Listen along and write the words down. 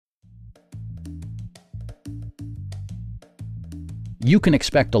You can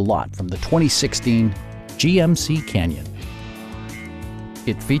expect a lot from the 2016 GMC Canyon.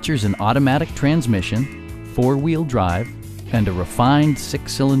 It features an automatic transmission, four-wheel drive, and a refined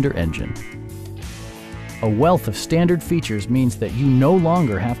six-cylinder engine. A wealth of standard features means that you no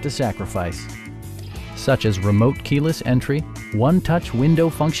longer have to sacrifice, such as remote keyless entry, one-touch window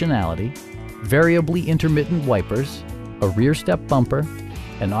functionality, variably intermittent wipers, a rear step bumper,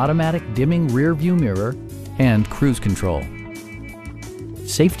 an automatic dimming rear-view mirror, and cruise control.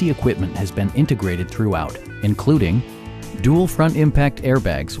 Safety equipment has been integrated throughout, including dual front impact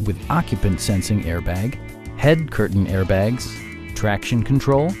airbags with occupant sensing airbag, head curtain airbags, traction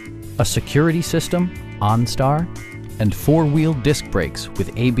control, a security system, OnStar, and four-wheel disc brakes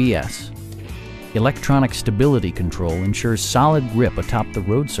with ABS. Electronic stability control ensures solid grip atop the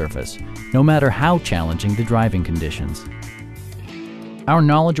road surface, no matter how challenging the driving conditions. Our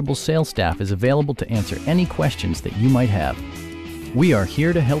knowledgeable sales staff is available to answer any questions that you might have. We are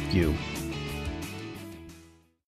here to help you.